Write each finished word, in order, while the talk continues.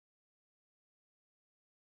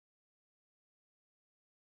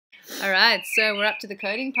All right, so we're up to the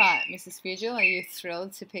coding part. Mrs. Fugel, are you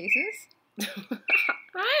thrilled to pieces?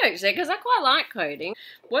 I actually, because I quite like coding.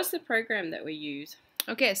 What's the program that we use?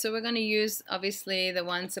 Okay, so we're going to use, obviously, the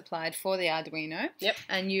one supplied for the Arduino. Yep.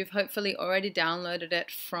 And you've hopefully already downloaded it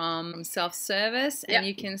from self-service. And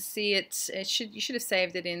you can see you should have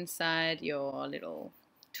saved it inside your little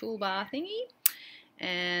toolbar thingy.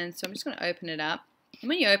 And so I'm just going to open it up. And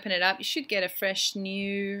when you open it up, you should get a fresh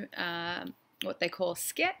new, what they call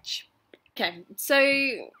sketch. Okay, so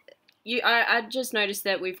I just noticed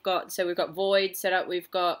that we've got void set up, we've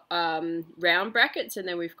got round brackets, and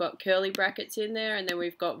then we've got curly brackets in there, and then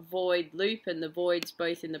we've got void loop, and the void's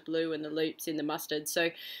both in the blue and the loop's in the mustard. So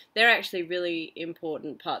they're actually really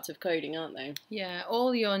important parts of coding, aren't they? Yeah,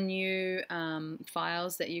 all your new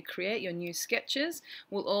files that you create, your new sketches,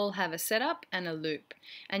 will all have a setup and a loop.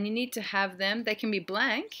 And you need to have them, they can be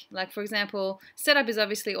blank. Like for example, setup is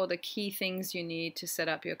obviously all the key things you need to set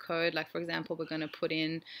up your code. Like for example, we're going to put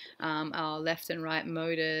in our left and right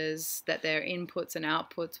motors, that they're inputs and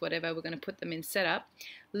outputs, whatever, we're going to put them in setup.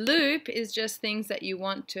 Loop is just things that you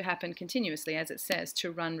want to happen continuously, as it says, to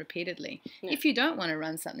run repeatedly. Yeah. If you don't want to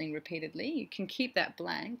run something repeatedly, you can keep that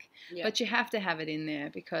blank, but you have to have it in there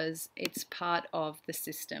because it's part of the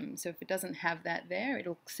system. So if it doesn't have that there,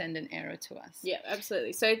 it'll send an error to us. Yeah,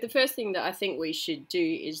 absolutely. So the first thing that I think we should do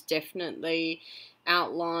is definitely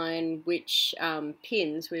outline which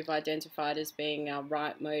pins we've identified as being our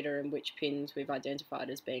right motor and which pins we've identified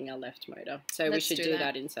as being our left motor. So we should do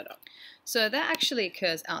that in setup. So that actually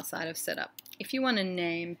occurs outside of setup. If you want to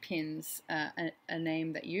name pins a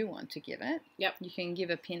name that you want to give it, you can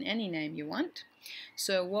give a pin any name you want.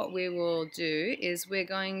 So what we will do is we're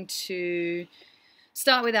going to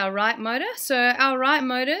start with our right motor. So our right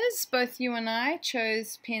motors, both you and I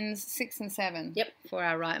chose pins 6 and 7 for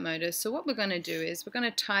our right motors. So what we're going to do is we're going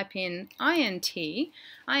to type in INT.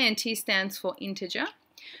 INT stands for integer.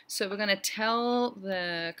 So we're going to tell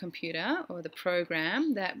the computer or the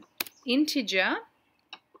program that integer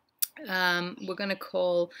we're going to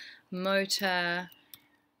call motor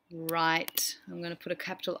right. I'm going to put a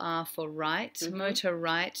capital R for right. Motor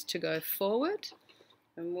right to go forward.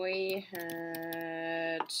 And we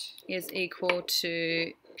had is equal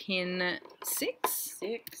to pin 6.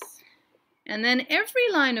 And then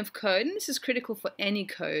every line of code, and this is critical for any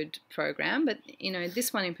code program, but you know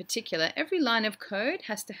this one in particular, every line of code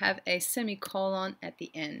has to have a semicolon at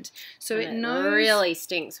the end. So it knows. It really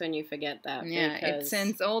stinks when you forget that. Yeah, it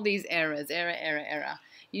sends all these errors, error.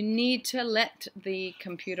 You need to let the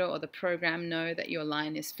computer or the program know that your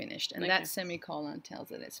line is finished, and that semicolon tells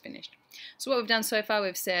it it's finished. So what we've done so far,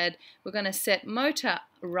 we've said we're going to set motor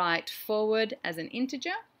right forward as an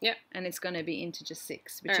integer, and it's going to be integer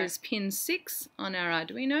 6, which is pin 6 on our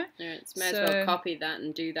Arduino. May as well copy that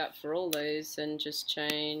and do that for all those and just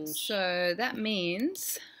change. So that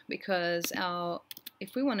means, because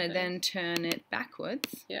if we want to then turn it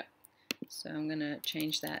backwards, so I'm going to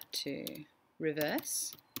change that to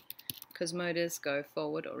reverse, because motors go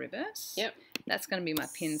forward or reverse. That's going to be my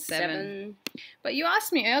pin 7. But you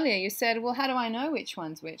asked me earlier, you said, well, how do I know which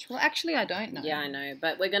one's which? Well, actually, I don't know. Yeah, I know,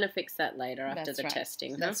 but we're going to fix that later after the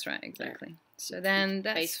testing. That's right, exactly. So then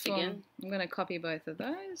that's I'm going to copy both of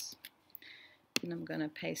those, and I'm going to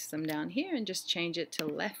paste them down here and just change it to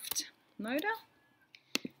left motor.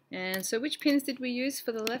 And so which pins did we use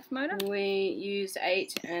for the left motor? We used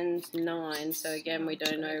 8 and 9. So again, we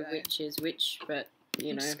don't know which is which, but you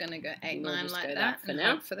know, I'm just going to go 8, 9 like that for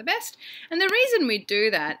now. Hope for the best. And the reason we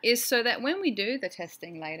do that is so that when we do the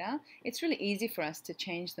testing later, it's really easy for us to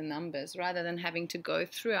change the numbers rather than having to go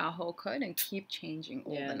through our whole code and keep changing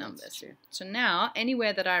all the numbers. So now,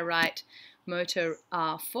 anywhere that I write motor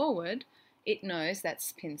R forward, it knows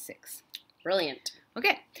that's pin 6. Brilliant.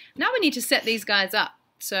 Okay, now we need to set these guys up.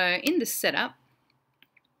 So in the setup,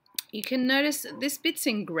 you can notice this bit's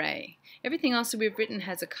in grey. Everything else that we've written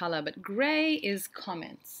has a color, but grey is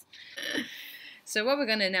comments. So what we're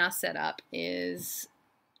going to now set up is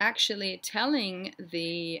actually telling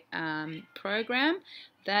the program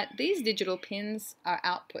that these digital pins are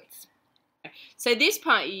outputs. So this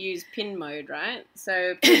part you use pinMode, right?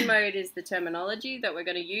 So pinMode is the terminology that we're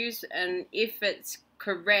going to use, and if it's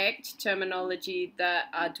correct terminology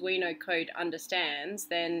that Arduino code understands,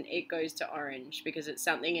 then it goes to orange because it's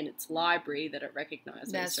something in its library that it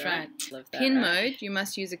recognizes. That's right. PinMode, you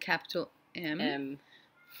must use a capital M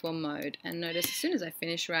for mode. And notice as soon as I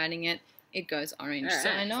finish writing it, it goes orange. So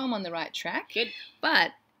I know I'm on the right track. Good.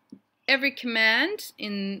 But every command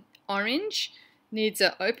in orange needs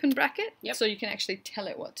an open bracket, so you can actually tell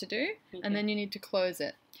it what to do, and then you need to close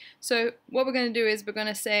it. So what we're going to do is we're going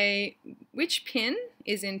to say which pin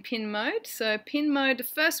is in pin mode. So pin mode, the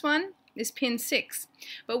first one is pin 6,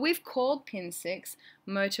 but we've called pin 6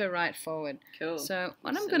 motor write forward. Cool. So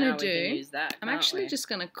what I'm going to do, I'm actually just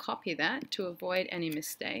going to copy that to avoid any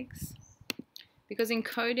mistakes. Because in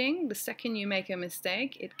coding, the second you make a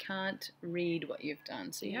mistake, it can't read what you've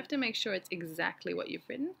done. So you have to make sure it's exactly what you've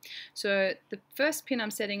written. So the first pin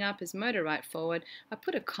I'm setting up is motor write forward. I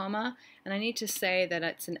put a comma, and I need to say that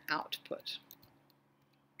it's an output.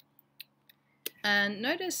 And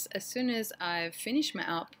notice as soon as I've finished my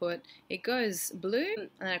output, it goes blue, and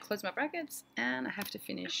then I close my brackets, and I have to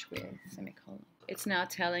finish with semicolon. It's now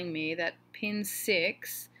telling me that pin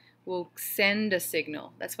 6 will send a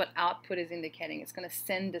signal. That's what output is indicating. It's going to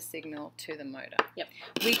send a signal to the motor. Yep.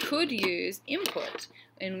 We could use input,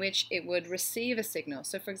 in which it would receive a signal.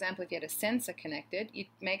 So for example, if you had a sensor connected, you'd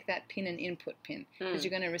make that pin an input pin, because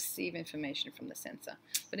you're going to receive information from the sensor.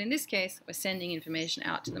 But in this case, we're sending information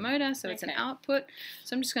out to the motor, so it's an output.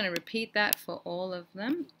 So I'm just going to repeat that for all of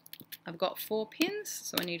them. I've got 4 pins,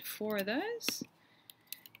 so I need 4 of those.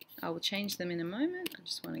 I will change them in a moment. I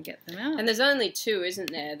just want to get them out. And there's only 2,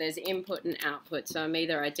 isn't there? There's input and output. So I'm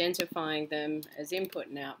either identifying them as input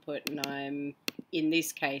and output, and I'm, in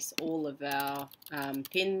this case, all of our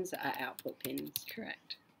pins are output pins.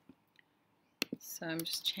 Correct. So I'm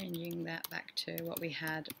just changing that back to what we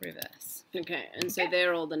had reverse. Okay, and so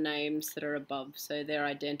they're all the names that are above. So they're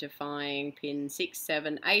identifying pin 6,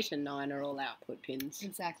 7, 8, and 9 are all output pins.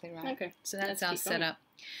 Exactly right. Okay. So that's our setup.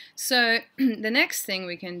 So the next thing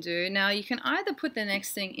we can do, now you can either put the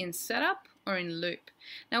next thing in setup or in loop.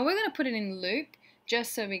 Now we're going to put it in loop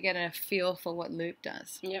just so we get a feel for what loop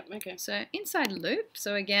does. Yep, okay. So inside loop,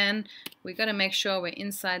 so again, we've got to make sure we're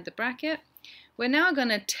inside the bracket. We're now going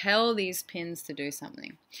to tell these pins to do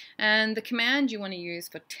something. And the command you want to use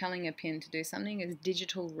for telling a pin to do something is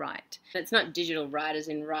digitalWrite. It's not digitalWrite as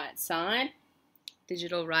in right side.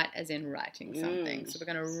 DigitalWrite as in writing something. So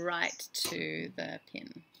we're going to write to the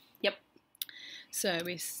pin. Yep. So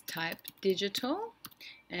we type digital,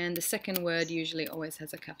 and the second word usually always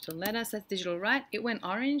has a capital letter. So that's digitalWrite. It went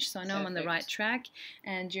orange, so I know I'm on the right track.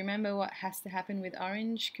 And do you remember what has to happen with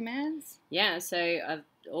orange commands? Yeah, so I've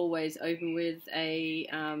always open with a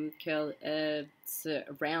round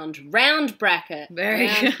bracket.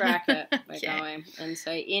 Round bracket we're going. And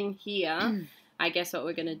so in here, I guess what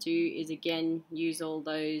we're going to do is again use all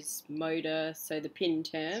those motor, so the pin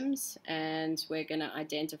terms, and we're going to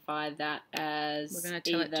identify that as we're going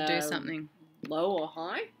to tell it to do something. Low or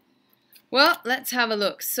high? Well, let's have a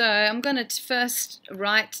look. So I'm going to first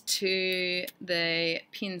write to the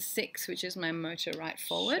pin 6, which is my motor write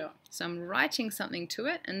forward. Sure. So I'm writing something to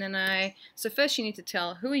it, and then so first you need to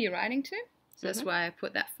tell who are you writing to. So that's why I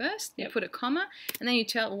put that first. You put a comma, and then you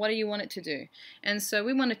tell what do you want it to do. And so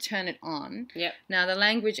we want to turn it on. Yep. Now the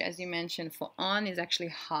language, as you mentioned, for on is actually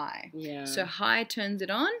high. Yeah. So high turns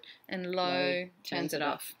it on, and low turns it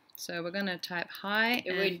off. So we're going to type high.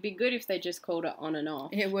 It would be good if they just called it on and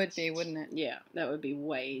off. It would be, wouldn't it? Yeah, that would be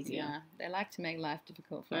way easier. Yeah, they like to make life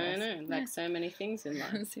difficult for us. I know, like so many things in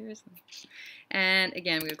life. Seriously. And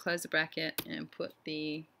again, we're going to close the bracket and put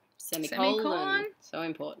the semicolon. So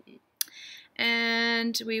important.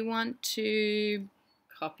 And we want to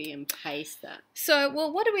copy and paste that. So,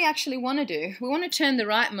 well, what do we actually want to do? We want to turn the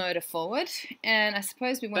right motor forward, and I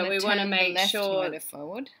suppose we want to turn the left motor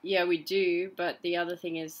forward. Yeah, we do, but the other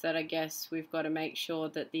thing is that I guess we've got to make sure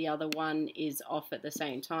that the other one is off at the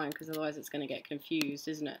same time, because otherwise it's going to get confused,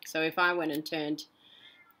 isn't it? So if I went and turned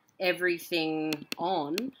everything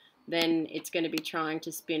on, then it's going to be trying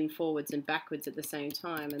to spin forwards and backwards at the same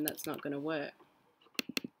time, and that's not going to work.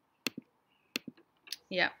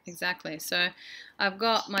 Yeah, exactly. So I've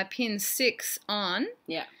got my pin 6 on.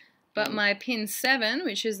 Yeah. But my pin 7,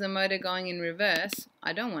 which is the motor going in reverse,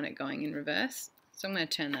 I don't want it going in reverse. So I'm going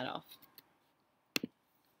to turn that off.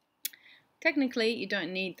 Technically, you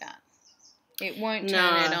don't need that. It won't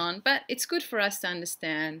turn it on, but it's good for us to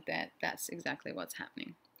understand that that's exactly what's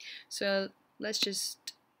happening. So let's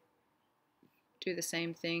just do the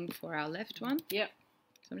same thing for our left one. Yep.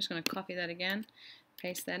 So I'm just going to copy that again,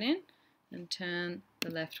 paste that in, and turn the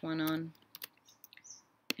left one on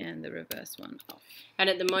and the reverse one off. And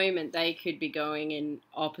at the moment they could be going in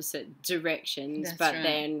opposite directions. That's but right.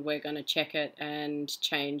 Then we're going to check it and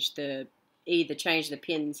change either change the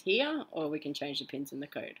pins here, or we can change the pins in the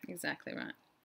code. Exactly right.